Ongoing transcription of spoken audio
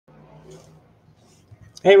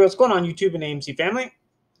Hey, what's going on, YouTube and AMC family?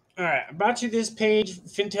 All right, I brought you this page,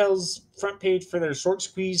 Fintel's front page for their short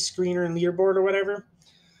squeeze screener and leaderboard or whatever.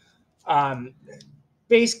 Um,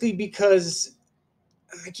 Basically, because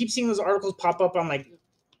I keep seeing those articles pop up on like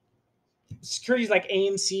securities like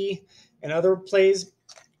AMC and other plays,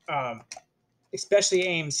 um, especially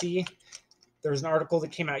AMC. There was an article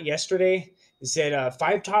that came out yesterday. It said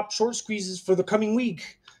five top short squeezes for the coming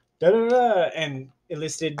week, da da da, and it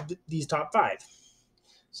listed these top five.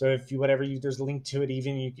 So if you whatever you there's a link to it,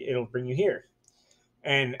 it'll bring you here.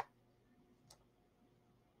 And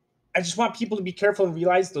I just want people to be careful and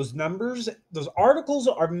realize those numbers, those articles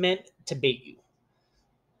are meant to bait you.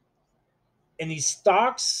 And these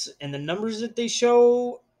stocks and the numbers that they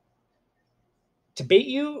show to bait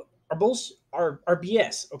you are both are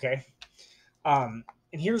BS. Okay. And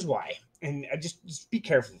here's why. And I just be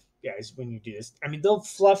careful, guys, when you do this. I mean, they'll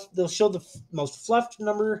show the most fluffed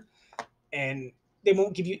number, and they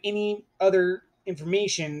won't give you any other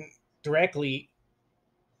information directly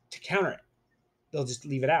to counter it. They'll just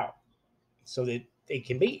leave it out so that they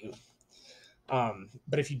can bait you.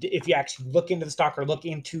 But if you actually look into the stock or look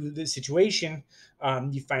into the situation,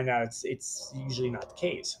 you find out it's usually not the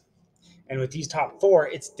case. And with these top four,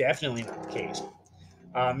 it's definitely not the case.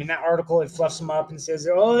 In that article, it fluffs them up and says,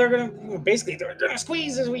 "Oh, they're gonna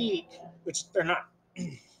squeeze this week," which they're not.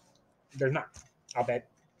 They're not. I'll bet.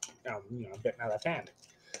 I'll bet my left hand.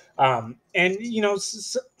 And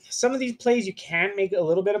some of these plays you can make a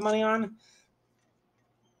little bit of money on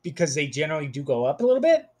because they generally do go up a little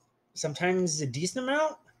bit. Sometimes a decent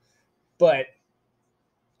amount, but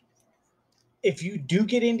if you do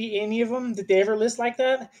get into any of them that they ever list like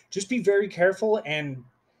that, just be very careful and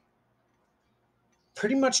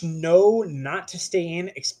pretty much know not to stay in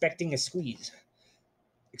expecting a squeeze.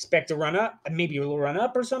 Expect to run up, maybe a little run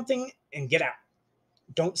up or something, and get out.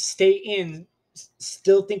 Don't stay in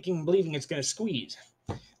still thinking, believing it's going to squeeze,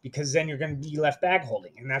 because then you're going to be left bag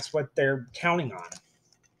holding, and that's what they're counting on.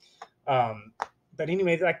 But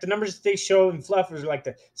anyway, like the numbers they show in fluff is like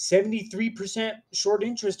the 73% short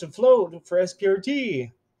interest of float for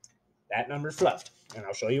SPRT. That number fluffed, and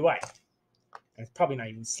I'll show you why. And it's probably not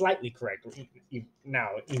even slightly correct now,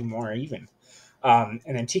 even more even. And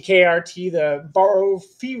then TKRT, the borrow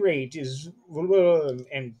fee rate is,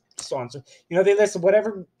 and so on. So, they list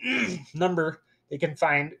whatever number they can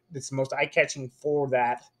find that's the most eye catching for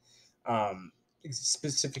that um,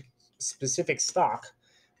 specific stock,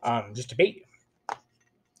 just to bait you.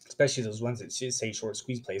 Especially those ones that say short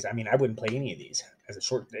squeeze plays. I mean, I wouldn't play any of these as a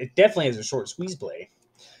short. It definitely is a short squeeze play.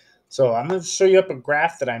 So I'm going to show you up a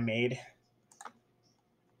graph that I made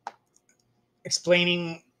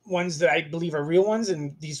explaining ones that I believe are real ones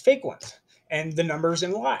and these fake ones, and the numbers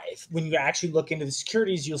in live. When you actually look into the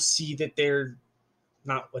securities, you'll see that they're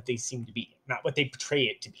not what they seem to be, not what they portray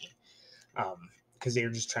it to be, because they're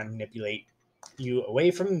just trying to manipulate you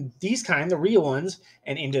away from these the real ones,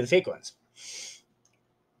 and into the fake ones.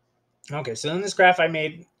 Okay, so in this graph I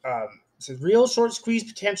made, it says real short squeeze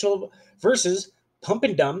potential versus pump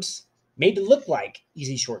and dumps made to look like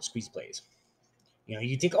easy short squeeze plays.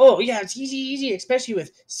 You think, oh yeah, it's easy, especially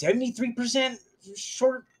with 73%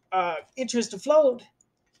 short interest to float.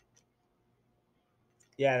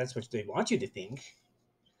 Yeah, that's what they want you to think.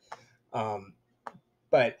 Um,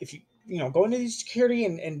 but if you go into the security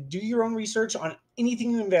and do your own research on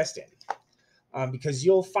anything you invest in, because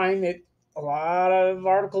you'll find that a lot of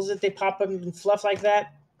articles that they pop up and fluff like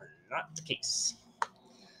that are not the case.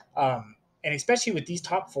 And especially with these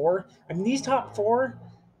top four, I mean, these top four.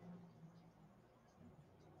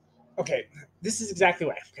 Okay, this is exactly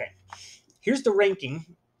why. Okay, here's the ranking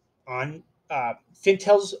on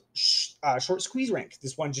Fintel's short squeeze rank.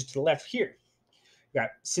 This one just to the left here. You got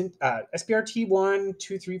SPRT 1,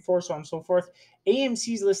 2, 3, 4, so on and so forth.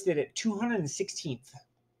 AMC is listed at 216th.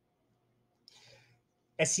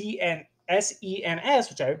 SENS,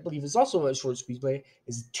 which I believe is also a short squeeze play,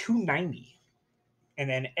 is 290. And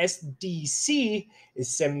then SDC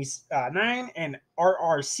is 79, and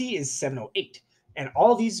RRC is 708. And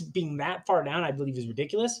all these being that far down, I believe, is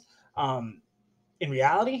ridiculous in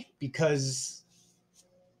reality, because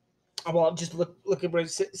well, just look at what it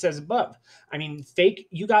says above. I mean, fake,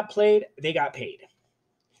 you got played, they got paid.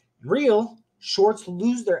 Real, shorts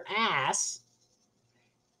lose their ass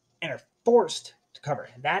and are forced to cover.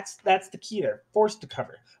 That's the key there. Forced to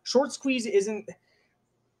cover. Short squeeze isn't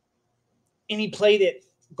any play that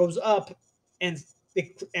goes up and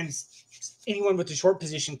and anyone with the short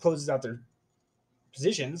position closes out their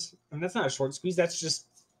positions. I mean, that's not a short squeeze. That's just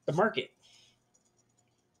the market.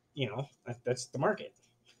 That's the market.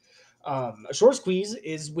 A short squeeze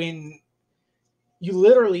is when you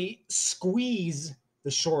literally squeeze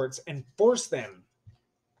the shorts and force them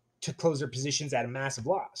to close their positions at a massive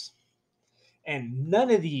loss. And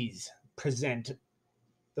none of these present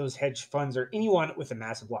those hedge funds or anyone with a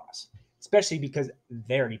massive loss, especially because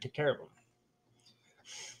they already took care of them.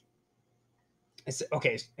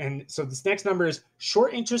 Okay, and so this next number is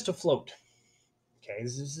short interest to float. Okay,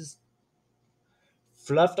 this is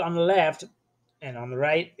fluffed on the left, and on the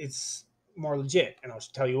right, it's more legit, and I'll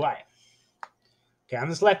tell you why. Okay, on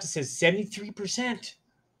this left, it says 73%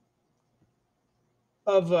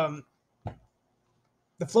 of the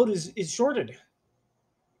float is shorted.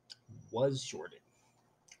 Was shorted.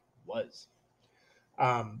 Was.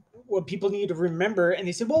 What people need to remember, and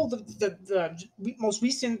they said, well, the most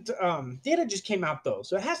recent data just came out, though,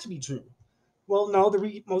 so it has to be true. Well, no,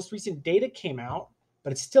 the most recent data came out,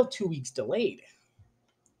 but it's still 2 weeks delayed.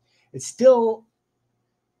 It's still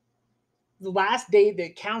the last day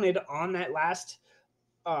that counted on that last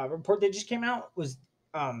report that just came out was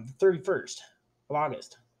the 31st of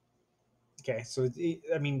August. Okay, so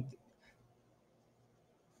I mean,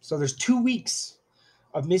 so there's 2 weeks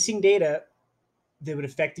of missing data that would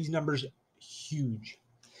affect these numbers huge.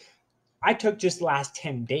 I took just the last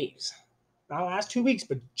 10 days, not the last 2 weeks,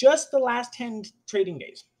 but just the last 10 trading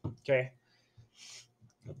days. Okay,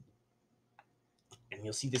 and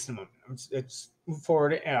you'll see this in a moment. Let's move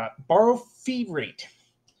forward. Borrow fee rate.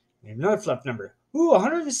 Another fluff number. Ooh,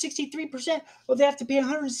 163%. Well, they have to pay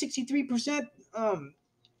 163%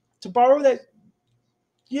 to borrow that.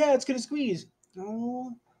 Yeah, it's going to squeeze.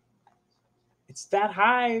 No, it's that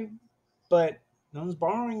high, but no one's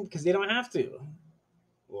borrowing because they don't have to.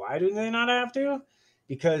 Why do they not have to?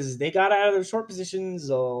 Because they got out of their short positions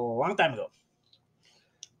a long time ago.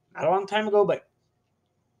 Not a long time ago, but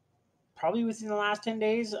probably within the last 10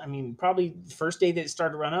 days. I mean, probably the first day that it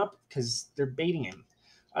started to run up because they're baiting him.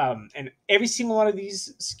 And every single one of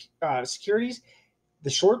these securities, the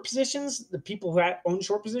short positions, the people who own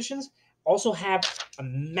short positions, also have a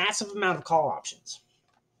massive amount of call options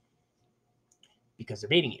because they're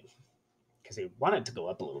baiting you, because they want it to go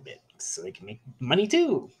up a little bit so they can make money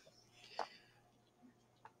too.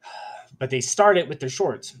 But they start it with their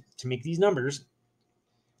shorts to make these numbers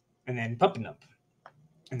and then pumping up.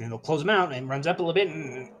 And then they'll close them out and it runs up a little bit.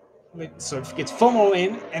 And so it gets FOMO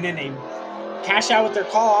in, and then they cash out with their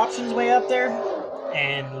call options way up there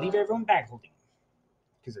and leave everyone back holding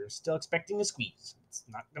because they're still expecting a squeeze. It's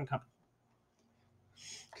not going to come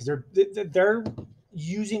because they're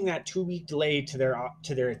using that 2 week delay to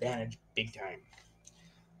their advantage big time.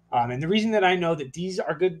 And the reason that I know that these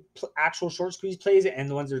are good actual short squeeze plays and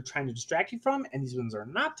the ones they're trying to distract you from, and these ones are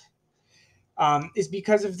not, is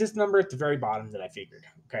because of this number at the very bottom that I figured.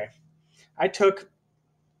 Okay, I took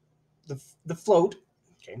the float.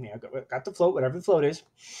 Okay, I got the float, whatever the float is,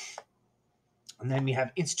 and then we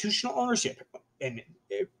have institutional ownership. And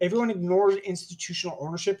everyone ignores institutional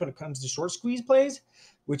ownership when it comes to short squeeze plays,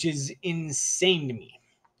 which is insane to me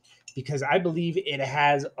because I believe it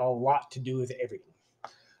has a lot to do with everything.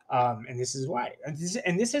 And this is why. And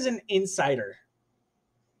this is an insider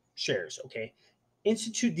shares, okay?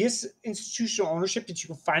 This institutional ownership that you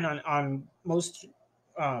can find on most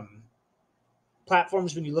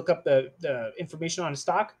platforms when you look up the information on a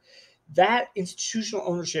stock, that institutional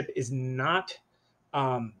ownership is not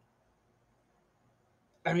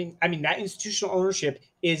I mean that institutional ownership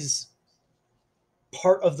is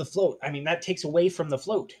part of the float. I mean, that takes away from the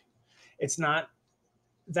float. It's not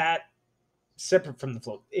that separate from the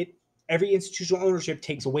float. Every institutional ownership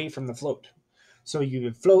takes away from the float. So you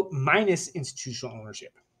would float minus institutional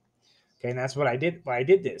ownership. Okay, and that's what I did. Why I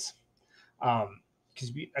did this,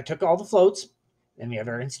 because I took all the floats, then we have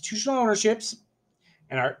our institutional ownerships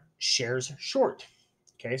and our shares short.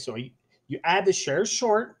 Okay, so you add the shares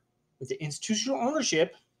short with the institutional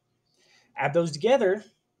ownership, add those together,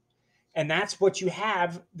 and that's what you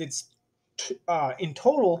have. That's in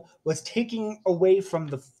total was taking away from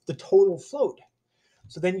the total float.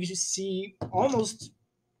 So then you see almost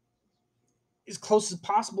as close as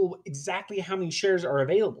possible exactly how many shares are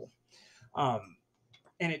available. And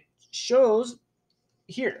it shows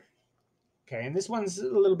here. Okay, and this one's a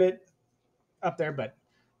little bit up there, but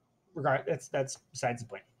that's besides the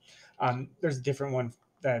point. There's a different one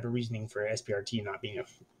that I have a reasoning for SPRT not being a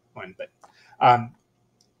one, but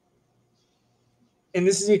and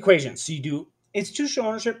this is the equation. So you do institutional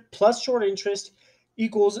ownership plus short interest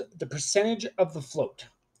equals the percentage of the float.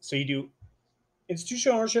 So you do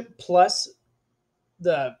institutional ownership plus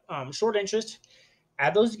the short interest,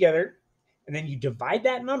 add those together, and then you divide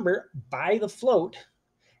that number by the float,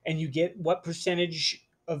 and you get what percentage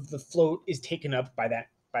of the float is taken up by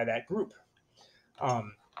that group.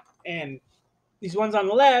 And these ones on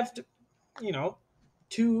the left,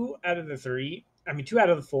 two out of the three, I mean, two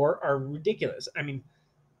out of the four are ridiculous. I mean,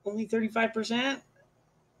 only 35%?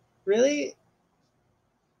 Really?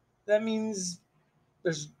 That means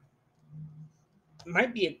there's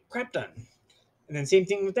might be a crap ton. And then same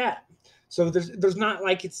thing with that. So there's not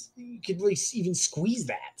like it's you could really even squeeze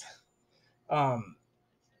that. Um,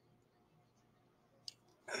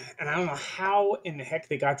 and I don't know how in the heck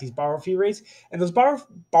they got these borrow fee rates. And those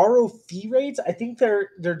borrow fee rates, I think they're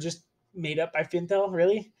just made up by Fintel,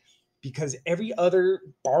 really, because every other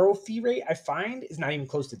borrow fee rate I find is not even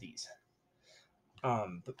close to these,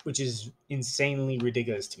 which is insanely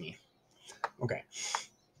ridiculous to me. Okay.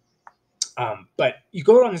 But you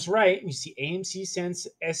go on this right and you see AMC, Sense,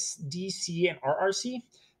 SDC, and RRC,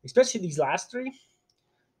 especially these last three,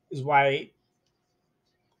 is why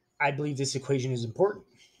I believe this equation is important.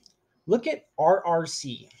 Look at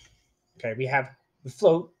RRC. Okay, we have the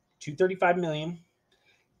float, 235 million,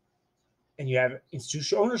 and you have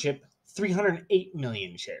institutional ownership, 308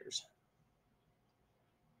 million shares.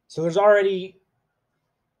 So there's already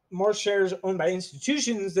more shares owned by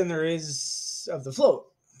institutions than there is of the float.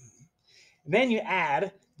 And then you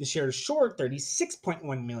add the shares short,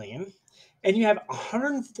 36.1 million, and you have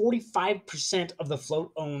 145% of the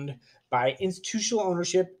float owned by institutional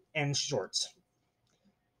ownership and shorts.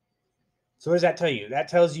 So what does that tell you? That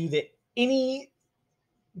tells you that any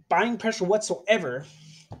buying pressure whatsoever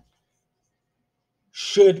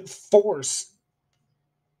should force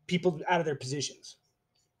people out of their positions.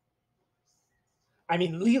 I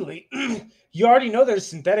mean, legally, you already know there's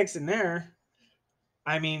synthetics in there.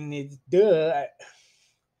 I mean, it's duh.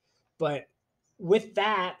 But with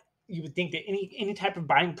that, you would think that any type of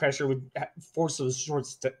buying pressure would force those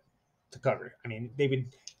shorts to cover. I mean, they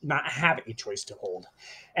would not have a choice to hold.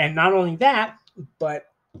 And not only that,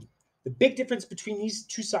 but the big difference between these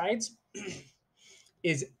two sides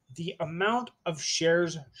is the amount of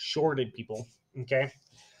shares shorted, people. Okay.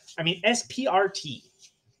 I mean, SPRT,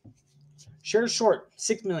 shares short,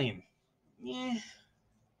 6 million. Yeah.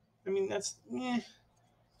 I mean, that's, yeah.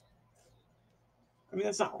 I mean,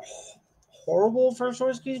 that's not horrible for a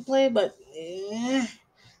short squeeze play, but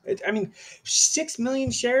I mean, 6 million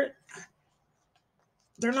share.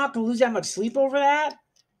 They're not going to lose that much sleep over that.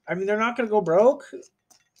 I mean, they're not going to go broke.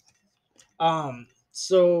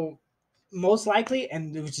 So most likely,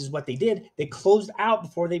 and which is what they did, they closed out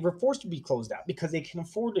before they were forced to be closed out because they can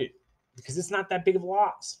afford it, because it's not that big of a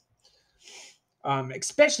loss.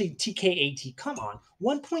 Especially TKAT. Come on,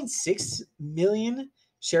 1.6 million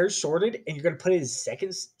shares shorted, and you're going to put it as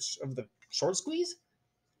seconds of the short squeeze?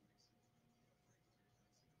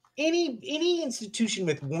 Any institution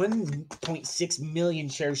with 1.6 million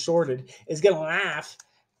shares shorted is going to laugh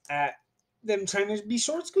at them trying to be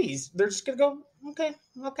short squeeze. They're just going to go, okay,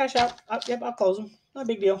 I'll cash out. Yep, I'll close them. No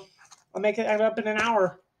big deal. I'll make it up in an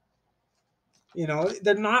hour. You know,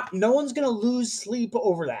 they're not, no one's going to lose sleep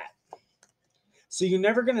over that. So you're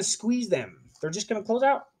never going to squeeze them. They're just going to close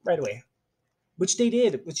out right away, which they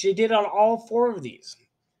did on all four of these.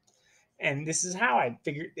 And this is how I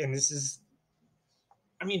figured, and this is,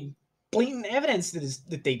 I mean, blatant evidence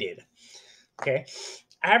that they did. Okay.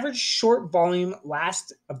 Average short volume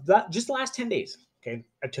just the last 10 days. Okay.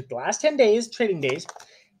 I took the last 10 days, trading days,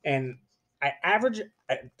 and I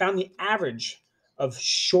found the average of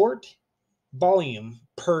short volume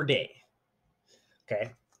per day.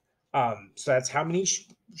 Okay. So that's how many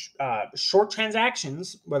short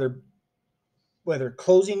transactions, whether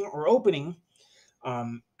closing or opening,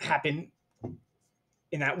 happen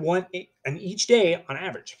in that one in each day on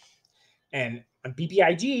average. And on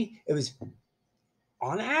BPIG, it was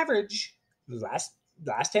on average the last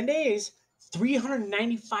 10 days,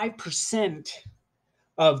 395%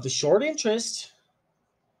 of the short interest,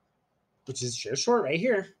 which is share short right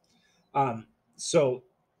here. So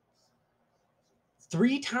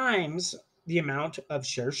 3 times the amount of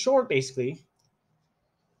shares short basically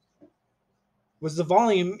was the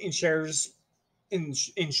volume in shares in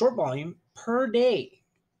short volume per day.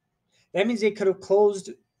 That means they could have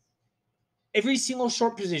closed every single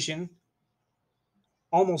short position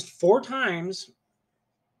almost 4 times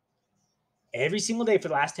every single day for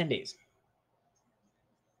the last 10 days.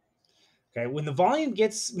 Okay, when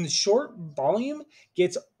the short volume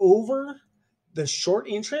gets over the short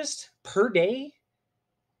interest per day,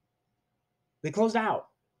 they closed out.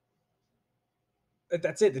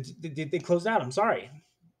 That's it. They closed out. I'm sorry.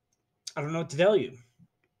 I don't know what to tell you.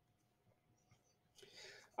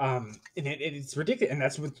 And it's ridiculous. And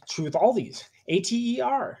that's true with all these.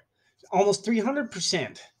 ATER, almost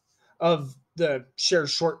 300% of the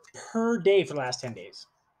shares short per day for the last 10 days.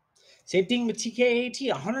 Same thing with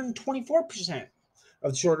TKAT, 124%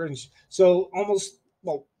 of the short earnings. So almost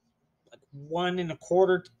well, like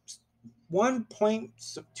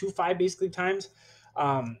 1.25 basically times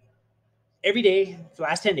every day for the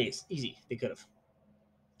last 10 days. Easy. They could have.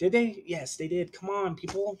 Did they? Yes, they did. Come on,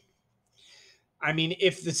 people. I mean,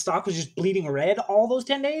 if the stock was just bleeding red all those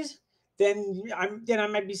 10 days, then I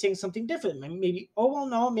might be saying something different. Maybe, oh well,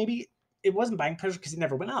 no, maybe it wasn't buying pressure because it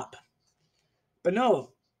never went up. But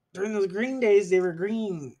no, during those green days, they were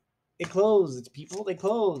green. They closed. It's people, they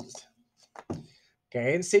closed.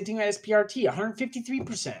 Okay, and same thing with SPRT,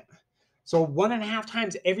 153%. So 1.5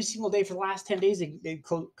 times every single day for the last 10 days, they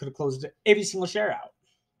could have closed every single share out.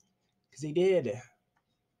 Because they did.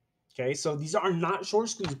 Okay, so these are not short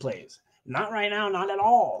squeeze plays. Not right now, not at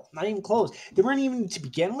all. Not even close. They weren't even to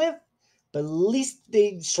begin with, but at least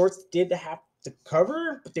they shorts did have to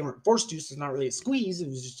cover, but they weren't forced to, so it's not really a squeeze. It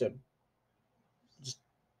was just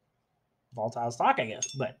volatile stock, I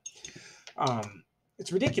guess. But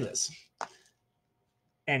it's ridiculous.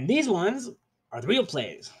 And these ones are the real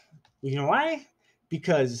plays. You know why?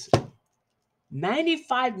 Because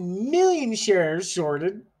 95 million shares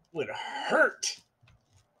shorted would hurt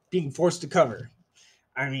being forced to cover.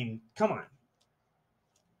 I mean, come on.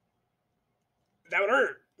 That would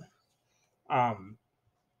hurt.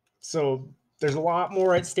 So there's a lot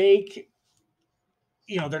more at stake.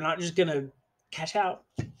 You know, they're not just going to cash out,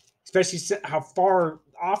 especially how far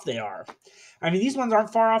off they are. I mean, these ones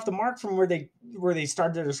aren't far off the mark from where they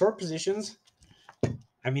started their short positions.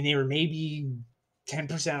 I mean, they were maybe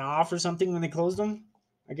 10% off or something when they closed them.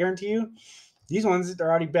 I guarantee you. These ones,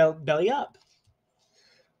 they're already belly up.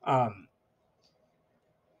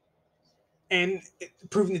 And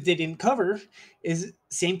proving that they didn't cover is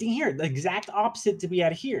same thing here. The exact opposite to be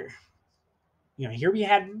had here. You know, here we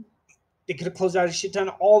had, they could have closed out a shit ton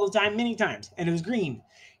all the time, many times, and it was green.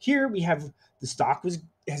 Here we have the stock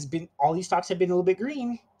all these stocks have been a little bit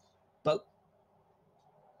green, but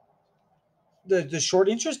the short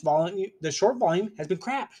interest volume, the short volume has been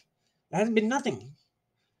crap. It hasn't been nothing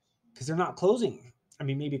because they're not closing. I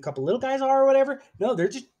mean, maybe a couple little guys are or whatever. No, they're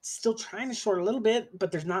just still trying to short a little bit,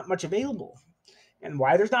 but there's not much available. And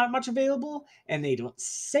why there's not much available, and they don't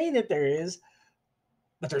say that there is,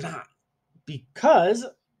 but there's not, because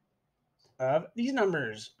of these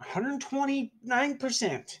numbers.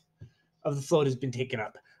 129% of the float has been taken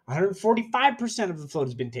up. 145% of the float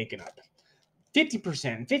has been taken up.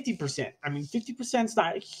 50%, 50%. I mean, 50% is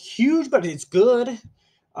not huge, but it's good.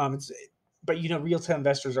 But you know, retail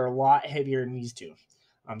investors are a lot heavier than these two,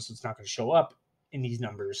 so it's not going to show up in these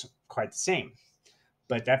numbers quite the same.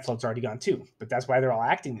 But that float's already gone too. But that's why they're all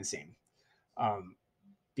acting the same,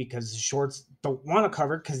 because the shorts don't want to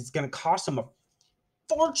cover because it's going to cost them a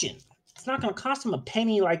fortune. It's not going to cost them a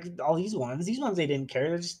penny like all these ones. These ones they didn't care.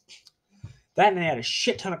 They're just that, and they had a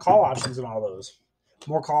shit ton of call options in all those.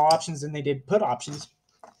 More call options than they did put options.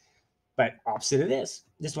 But opposite of this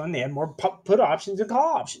one, they had more put options than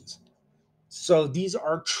call options. So these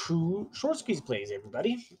are true short squeeze plays,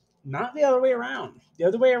 everybody. Not the other way around. The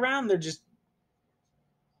other way around, the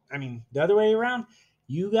other way around,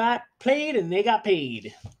 you got played and they got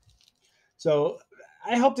paid. So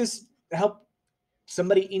I hope this helped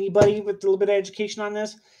anybody with a little bit of education on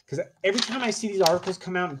this, because every time I see these articles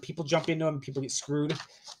come out and people jump into them and people get screwed,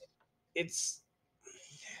 it's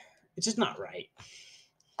just not right.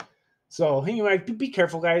 So anyway, be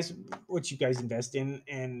careful, guys, what you guys invest in,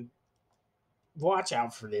 and watch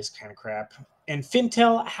out for this kind of crap. And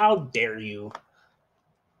Fintel, how dare you?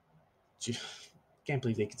 Can't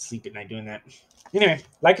believe they could sleep at night doing that. Anyway,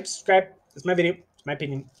 like and subscribe. That's my video. It's my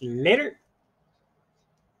opinion. Later.